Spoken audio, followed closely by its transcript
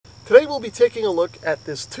Today we'll be taking a look at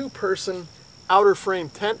this two-person outer frame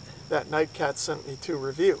tent that Nightcat sent me to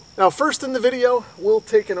review. Now first in the video, we'll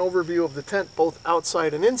take an overview of the tent both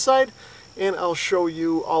outside and inside, and I'll show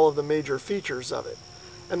you all of the major features of it.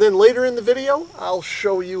 And then later in the video, I'll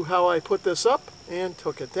show you how I put this up and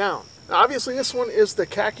took it down. Now obviously this one is the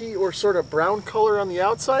khaki or sort of brown color on the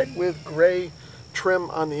outside with gray trim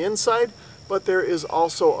on the inside, but there is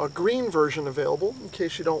also a green version available in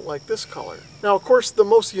case you don't like this color. Now of course the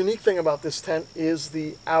most unique thing about this tent is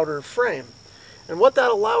the outer frame. And what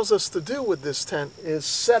that allows us to do with this tent is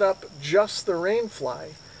set up just the rain fly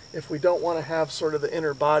if we don't want to have sort of the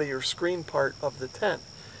inner body or screen part of the tent.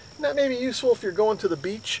 And that may be useful if you're going to the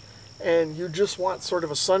beach and you just want sort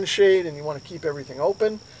of a sunshade and you want to keep everything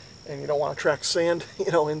open and you don't want to track sand,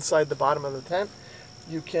 inside the bottom of the tent.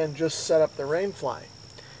 You can just set up the rain fly.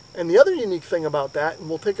 And the other unique thing about that, and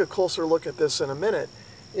we'll take a closer look at this in a minute,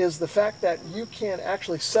 is the fact that you can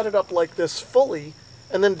actually set it up like this fully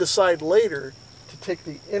and then decide later to take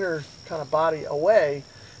the inner kind of body away,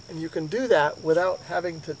 and you can do that without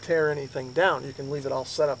having to tear anything down. You can leave it all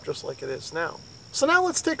set up just like it is now. So now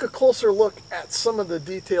let's take a closer look at some of the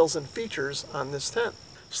details and features on this tent.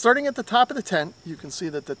 Starting at the top of the tent, you can see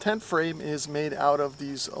that the tent frame is made out of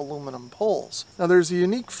these aluminum poles. Now there's a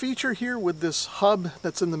unique feature here with this hub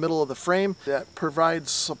that's in the middle of the frame that provides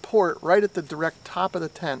support right at the direct top of the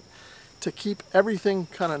tent to keep everything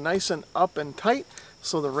kind of nice and up and tight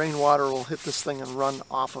so the rainwater will hit this thing and run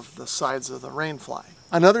off of the sides of the rain fly.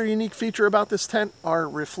 Another unique feature about this tent are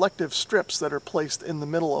reflective strips that are placed in the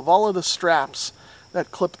middle of all of the straps that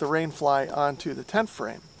clip the rain fly onto the tent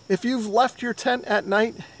frame. If you've left your tent at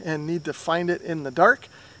night and need to find it in the dark,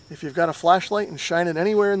 if you've got a flashlight and shine it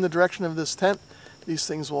anywhere in the direction of this tent, these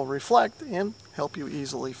things will reflect and help you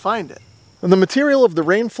easily find it. And the material of the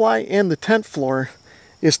rain fly and the tent floor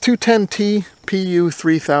is 210T PU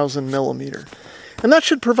 3000 millimeter. And that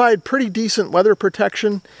should provide pretty decent weather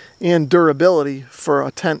protection and durability for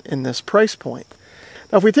a tent in this price point.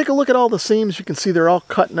 Now if we take a look at all the seams, you can see they're all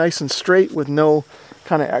cut nice and straight with no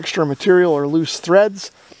kind of extra material or loose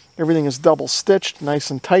threads. Everything is double stitched,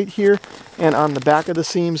 nice and tight here, and on the back of the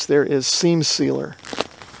seams there is seam sealer.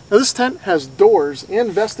 Now this tent has doors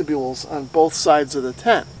and vestibules on both sides of the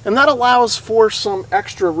tent, and that allows for some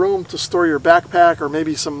extra room to store your backpack or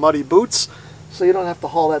maybe some muddy boots, so you don't have to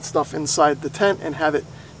haul that stuff inside the tent and have it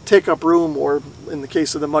take up room, or in the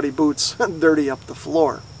case of the muddy boots, dirty up the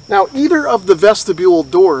floor. Now either of the vestibule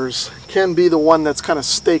doors can be the one that's kind of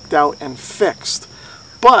staked out and fixed,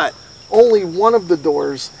 but only one of the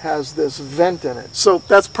doors has this vent in it. So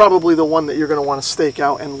that's probably the one that you're going to want to stake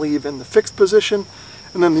out and leave in the fixed position.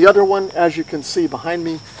 And then the other one, as you can see behind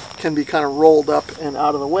me, can be kind of rolled up and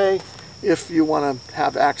out of the way if you want to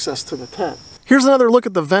have access to the tent. Here's another look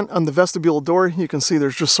at the vent on the vestibule door. You can see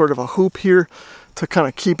there's just sort of a hoop here to kind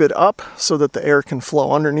of keep it up so that the air can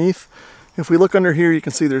flow underneath. If we look under here, you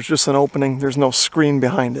can see there's just an opening. There's no screen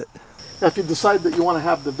behind it. Now if you decide that you want to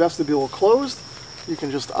have the vestibule closed, you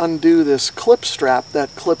can just undo this clip strap that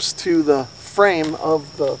clips to the frame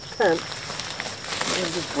of the tent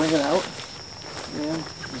and just bring it out and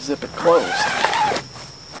zip it closed.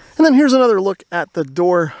 And then here's another look at the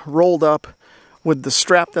door rolled up with the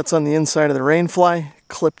strap that's on the inside of the rain fly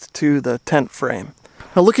clipped to the tent frame.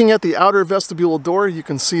 Now looking at the outer vestibule door, you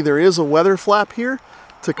can see there is a weather flap here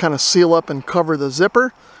to kind of seal up and cover the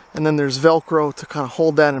zipper, and then there's Velcro to kind of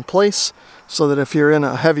hold that in place so that if you're in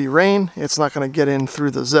a heavy rain, it's not going to get in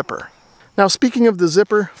through the zipper. Now speaking of the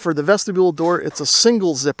zipper, for the vestibule door, it's a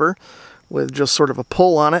single zipper with just sort of a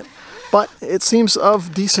pull on it, but it seems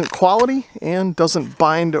of decent quality and doesn't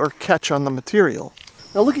bind or catch on the material.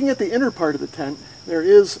 Now looking at the inner part of the tent, there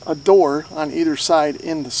is a door on either side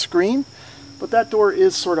in the screen, but that door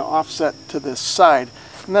is sort of offset to this side.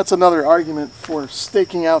 And that's another argument for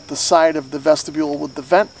staking out the side of the vestibule with the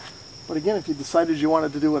vent. But again, if you decided you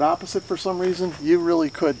wanted to do it opposite for some reason, you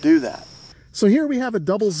really could do that. So here we have a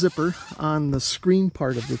double zipper on the screen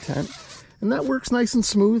part of the tent, and that works nice and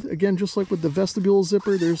smooth. Again, just like with the vestibule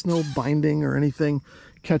zipper, there's no binding or anything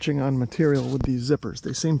catching on material with these zippers.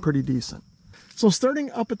 They seem pretty decent. So starting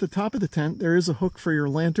up at the top of the tent, there is a hook for your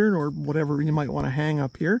lantern or whatever you might want to hang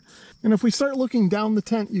up here. And if we start looking down the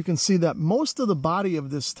tent, you can see that most of the body of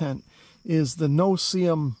this tent is the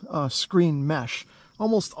no-seam screen mesh,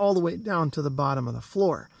 almost all the way down to the bottom of the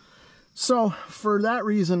floor. So for that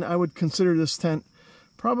reason, I would consider this tent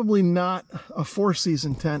probably not a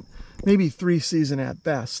 4-season tent, maybe 3-season at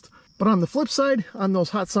best. But on the flip side, on those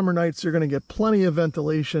hot summer nights, you're going to get plenty of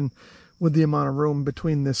ventilation with the amount of room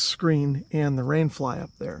between this screen and the rain fly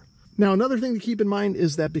up there. Now, another thing to keep in mind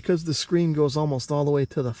is that because the screen goes almost all the way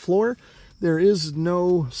to the floor, there is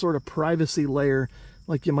no sort of privacy layer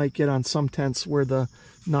like you might get on some tents where the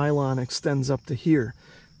nylon extends up to here.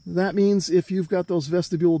 That means if you've got those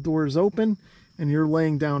vestibule doors open and you're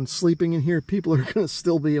laying down sleeping in here, people are going to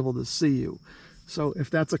still be able to see you. So if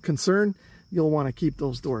that's a concern, you'll want to keep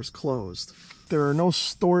those doors closed. There are no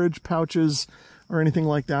storage pouches or anything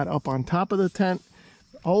like that up on top of the tent.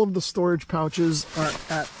 All of the storage pouches are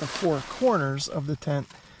at the four corners of the tent,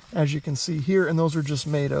 as you can see here, and those are just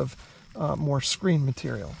made of more screen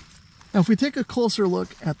material. Now, if we take a closer look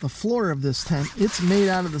at the floor of this tent, it's made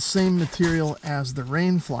out of the same material as the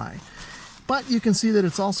rainfly. But you can see that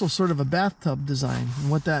it's also sort of a bathtub design.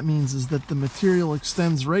 And what that means is that the material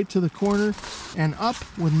extends right to the corner and up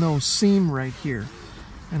with no seam right here.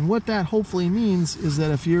 And what that hopefully means is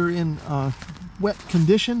that if you're in a wet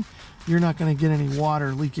condition, you're not going to get any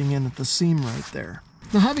water leaking in at the seam right there.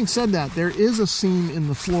 Now, having said that, there is a seam in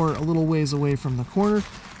the floor a little ways away from the corner,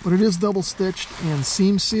 but it is double stitched and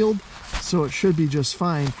seam sealed, so it should be just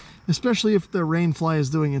fine, especially if the rainfly is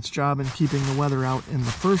doing its job and keeping the weather out in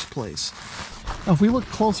the first place. Now, if we look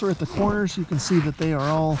closer at the corners, you can see that they are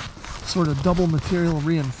all sort of double material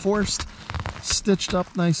reinforced, stitched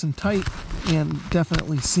up nice and tight, and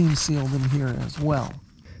definitely seam sealed in here as well.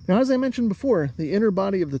 Now, as I mentioned before, the inner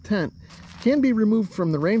body of the tent can be removed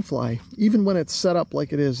from the rainfly, even when it's set up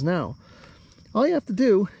like it is now. All you have to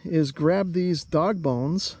do is grab these dog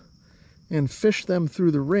bones and fish them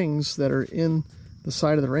through the rings that are in the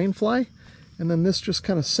side of the rainfly, and then this just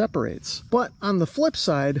kind of separates. But on the flip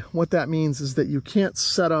side, what that means is that you can't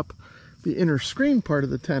set up the inner screen part of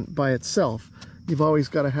the tent by itself. You've always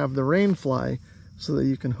got to have the rainfly so that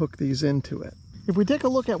you can hook these into it. If we take a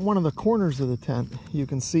look at one of the corners of the tent, you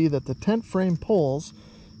can see that the tent frame poles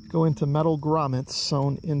go into metal grommets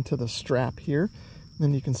sewn into the strap here.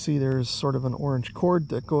 Then you can see there's sort of an orange cord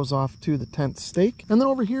that goes off to the tent stake. And then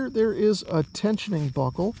over here, there is a tensioning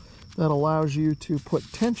buckle that allows you to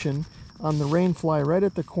put tension on the rainfly right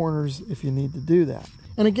at the corners if you need to do that.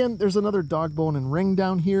 And again, there's another dog bone and ring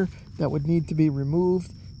down here that would need to be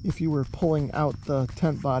removed if you were pulling out the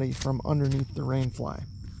tent body from underneath the rainfly.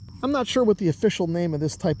 I'm not sure what the official name of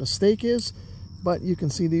this type of stake is, but you can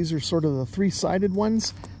see these are sort of the three-sided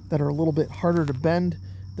ones that are a little bit harder to bend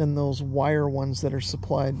than those wire ones that are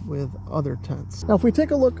supplied with other tents. Now, if we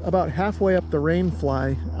take a look about halfway up the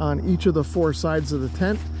rainfly on each of the four sides of the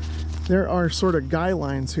tent, there are sort of guy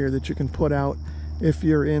lines here that you can put out if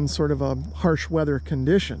you're in sort of a harsh weather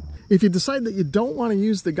condition. If you decide that you don't want to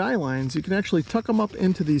use the guy lines, you can actually tuck them up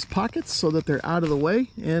into these pockets so that they're out of the way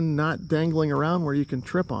and not dangling around where you can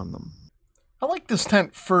trip on them. I like this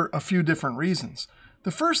tent for a few different reasons.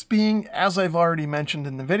 The first being, as I've already mentioned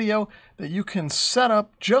in the video, that you can set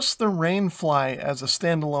up just the rainfly as a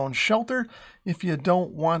standalone shelter if you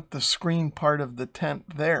don't want the screen part of the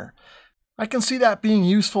tent there. I can see that being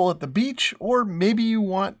useful at the beach, or maybe you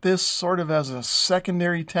want this sort of as a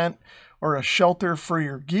secondary tent or a shelter for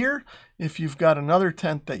your gear if you've got another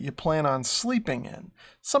tent that you plan on sleeping in.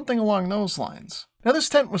 Something along those lines. Now, this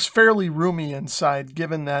tent was fairly roomy inside,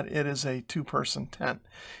 given that it is a two-person tent.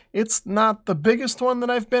 It's not the biggest one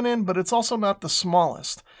that I've been in, but it's also not the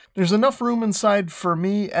smallest. There's enough room inside for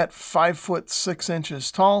me at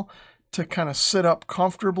 5'6" tall to kind of sit up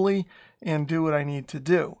comfortably and do what I need to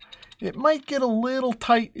do. It might get a little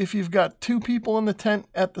tight if you've got two people in the tent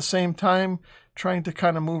at the same time trying to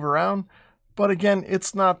kind of move around, but again,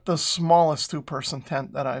 it's not the smallest two-person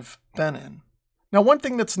tent that I've been in. Now, one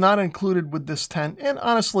thing that's not included with this tent, and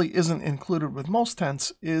honestly isn't included with most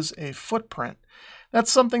tents, is a footprint.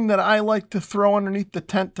 That's something that I like to throw underneath the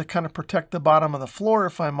tent to kind of protect the bottom of the floor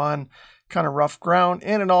if I'm on kind of rough ground,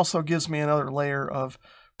 and it also gives me another layer of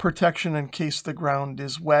protection in case the ground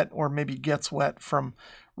is wet or maybe gets wet from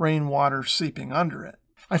rainwater seeping under it.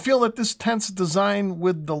 I feel that this tent's design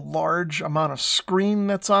with the large amount of screen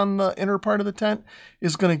that's on the inner part of the tent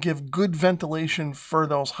is going to give good ventilation for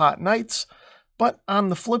those hot nights. But on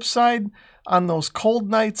the flip side, on those cold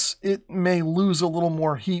nights, it may lose a little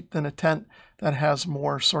more heat than a tent that has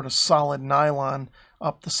more sort of solid nylon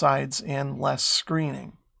up the sides and less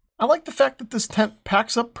screening. I like the fact that this tent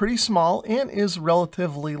packs up pretty small and is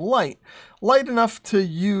relatively light enough to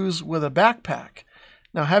use with a backpack.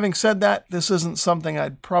 Now, having said that, this isn't something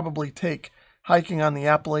I'd probably take hiking on the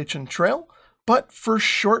Appalachian Trail, but for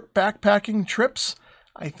short backpacking trips,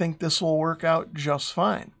 I think this will work out just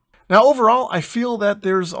fine. Now, overall, I feel that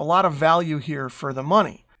there's a lot of value here for the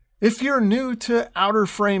money. If you're new to outer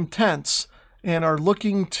frame tents and are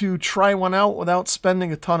looking to try one out without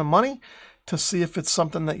spending a ton of money to see if it's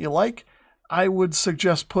something that you like, I would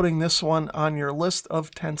suggest putting this one on your list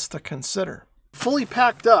of tents to consider. Fully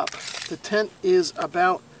packed up, the tent is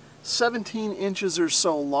about 17 inches or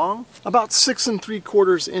so long, about 6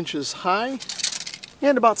 3/4 inches high,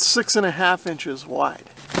 and about 6.5 inches wide.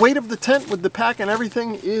 Weight of the tent with the pack and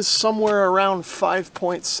everything is somewhere around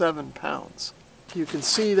 5.7 pounds. You can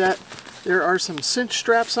see that there are some cinch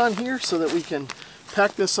straps on here so that we can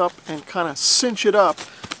pack this up and kind of cinch it up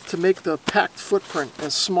to make the packed footprint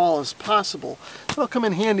as small as possible. It'll come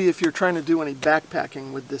in handy if you're trying to do any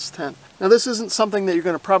backpacking with this tent. Now this isn't something that you're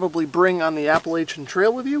going to probably bring on the Appalachian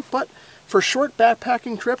Trail with you, but for short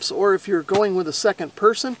backpacking trips, or if you're going with a second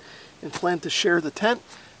person and plan to share the tent,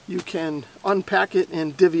 you can unpack it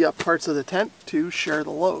and divvy up parts of the tent to share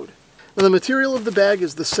the load. Now the material of the bag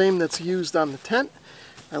is the same that's used on the tent.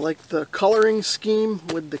 I like the coloring scheme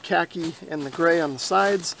with the khaki and the gray on the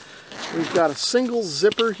sides. We've got a single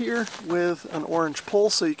zipper here with an orange pull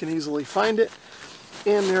so you can easily find it.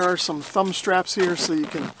 And there are some thumb straps here so you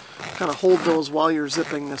can kind of hold those while you're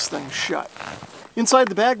zipping this thing shut. Inside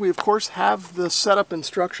the bag we of course have the setup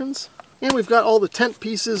instructions. And we've got all the tent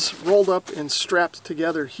pieces rolled up and strapped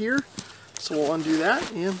together here. So we'll undo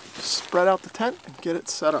that and spread out the tent and get it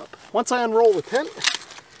set up. Once I unroll the tent,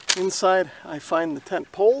 inside I find the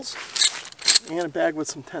tent poles and a bag with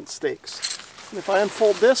some tent stakes. And if I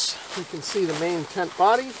unfold this, you can see the main tent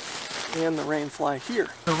body and the rain fly here.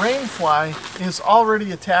 The rain fly is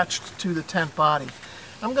already attached to the tent body.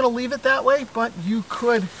 I'm going to leave it that way, but you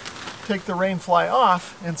could take the rain fly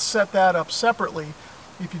off and set that up separately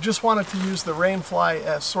if you just wanted to use the rain fly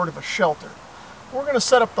as sort of a shelter. We're going to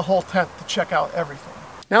set up the whole tent to check out everything.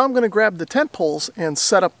 Now I'm going to grab the tent poles and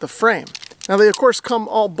set up the frame. Now they of course come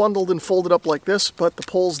all bundled and folded up like this, but the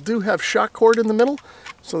poles do have shock cord in the middle,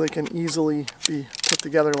 so they can easily be put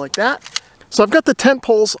together like that. So I've got the tent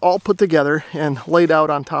poles all put together and laid out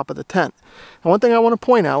on top of the tent. Now one thing I want to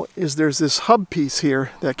point out is there's this hub piece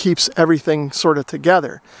here that keeps everything sort of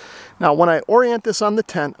together. Now when I orient this on the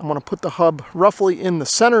tent, I'm going to put the hub roughly in the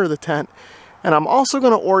center of the tent, and I'm also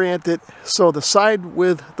going to orient it so the side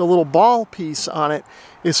with the little ball piece on it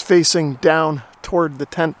is facing down toward the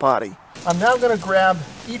tent body. I'm now going to grab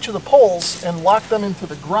each of the poles and lock them into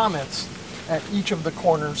the grommets at each of the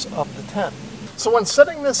corners of the tent. So when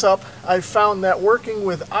setting this up, I've found that working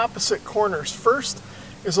with opposite corners first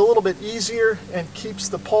is a little bit easier and keeps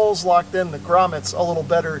the poles locked in the grommets a little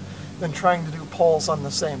better than trying to do poles on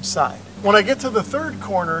the same side. When I get to the third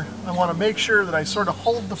corner, I want to make sure that I sort of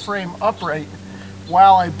hold the frame upright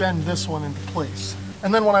while I bend this one into place.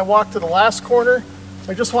 And then when I walk to the last corner,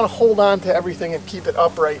 I just want to hold on to everything and keep it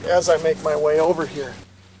upright as I make my way over here.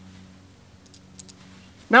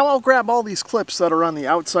 Now I'll grab all these clips that are on the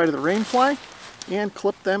outside of the rain fly and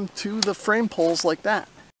clip them to the frame poles like that.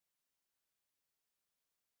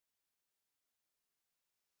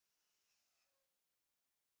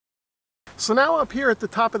 So now up here at the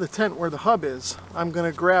top of the tent where the hub is, I'm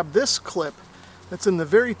going to grab this clip that's in the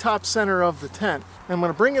very top center of the tent. And I'm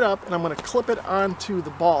going to bring it up and I'm going to clip it onto the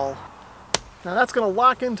ball. Now that's going to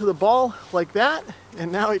lock into the ball like that,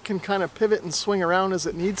 and now it can kind of pivot and swing around as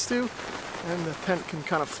it needs to, and the tent can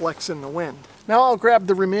kind of flex in the wind. Now I'll grab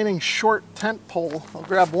the remaining short tent pole, I'll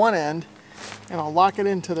grab one end, and I'll lock it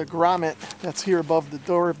into the grommet that's here above the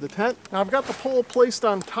door of the tent. Now I've got the pole placed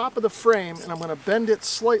on top of the frame, and I'm going to bend it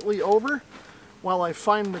slightly over while I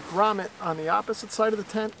find the grommet on the opposite side of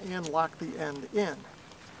the tent and lock the end in.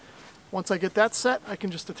 Once I get that set, I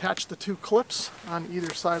can just attach the two clips on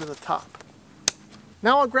either side of the top.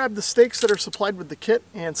 Now I'll grab the stakes that are supplied with the kit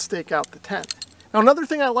and stake out the tent. Now another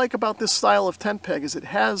thing I like about this style of tent peg is it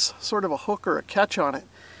has sort of a hook or a catch on it.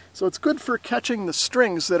 So it's good for catching the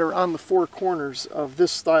strings that are on the four corners of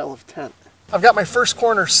this style of tent. I've got my first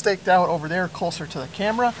corner staked out over there closer to the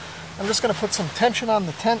camera. I'm just going to put some tension on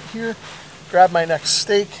the tent here, grab my next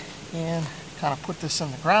stake and kind of put this in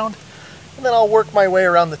the ground. And then I'll work my way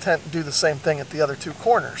around the tent and do the same thing at the other two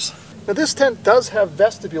corners. Now this tent does have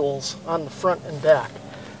vestibules on the front and back,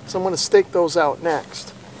 so I'm going to stake those out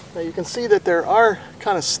next. Now you can see that there are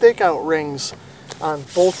kind of stakeout rings on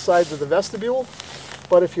both sides of the vestibule,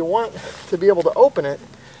 but if you want to be able to open it,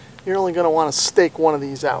 you're only going to want to stake one of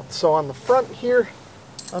these out. So on the front here,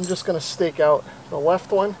 I'm just going to stake out the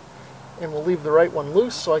left one, and we'll leave the right one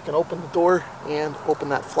loose so I can open the door and open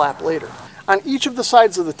that flap later. On each of the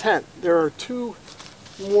sides of the tent, there are two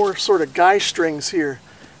more sort of guy strings here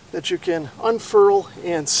that you can unfurl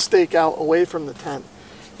and stake out away from the tent.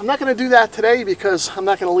 I'm not going to do that today because I'm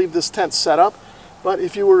not going to leave this tent set up, but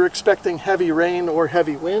if you were expecting heavy rain or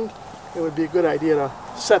heavy wind, it would be a good idea to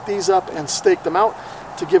set these up and stake them out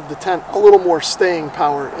to give the tent a little more staying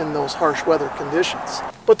power in those harsh weather conditions.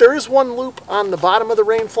 But there is one loop on the bottom of the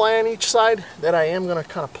rain fly on each side that I am going to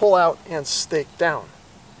kind of pull out and stake down.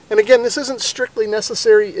 And again, this isn't strictly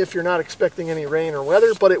necessary if you're not expecting any rain or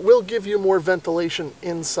weather, but it will give you more ventilation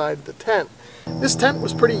inside the tent. This tent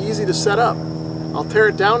was pretty easy to set up. I'll tear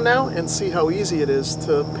it down now and see how easy it is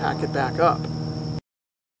to pack it back up.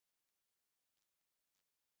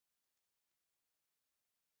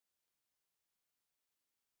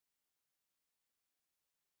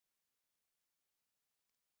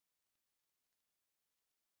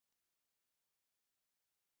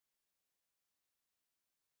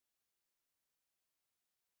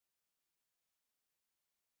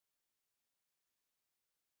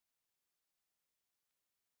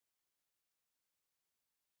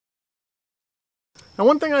 Now,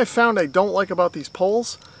 one thing I found I don't like about these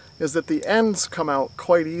poles is that the ends come out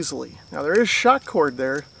quite easily. Now, there is shock cord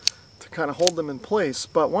there to kind of hold them in place,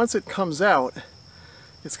 but once it comes out,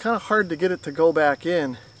 it's kind of hard to get it to go back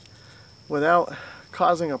in without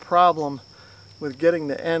causing a problem with getting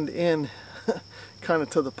the end in kind of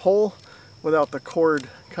to the pole without the cord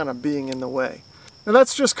kind of being in the way. Now,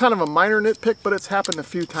 that's just kind of a minor nitpick, but it's happened a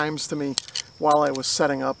few times to me while I was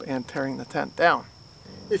setting up and tearing the tent down.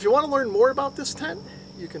 If you want to learn more about this tent,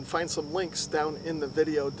 you can find some links down in the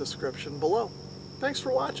video description below. Thanks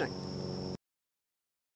for watching.